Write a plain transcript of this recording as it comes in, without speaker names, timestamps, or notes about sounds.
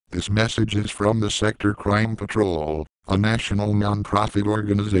This message is from the Sector Crime Patrol, a national non-profit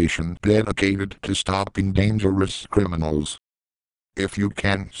organization dedicated to stopping dangerous criminals. If you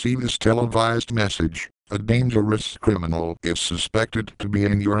can see this televised message, a dangerous criminal is suspected to be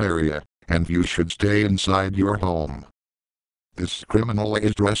in your area, and you should stay inside your home. This criminal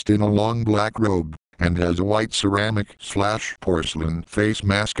is dressed in a long black robe, and has a white ceramic/porcelain face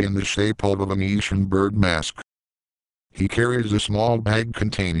mask in the shape of a Venetian bird mask. He carries a small bag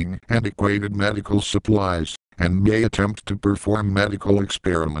containing antiquated medical supplies, and may attempt to perform medical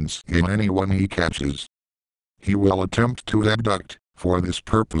experiments in anyone he catches. He will attempt to abduct, for this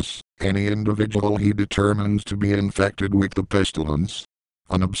purpose, any individual he determines to be infected with the pestilence,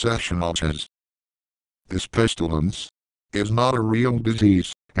 an obsession of his. This pestilence is not a real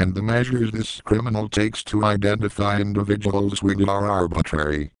disease, and the measures this criminal takes to identify individuals with it are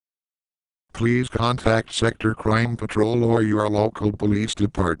arbitrary. Please contact Sector Crime Patrol or your local police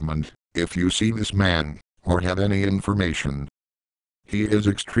department if you see this man, or have any information. He is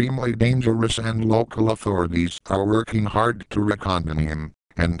extremely dangerous and local authorities are working hard to reckon him,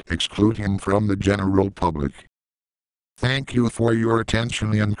 and exclude him from the general public. Thank you for your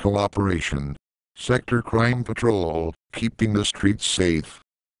attention and cooperation. Sector Crime Patrol, keeping the streets safe.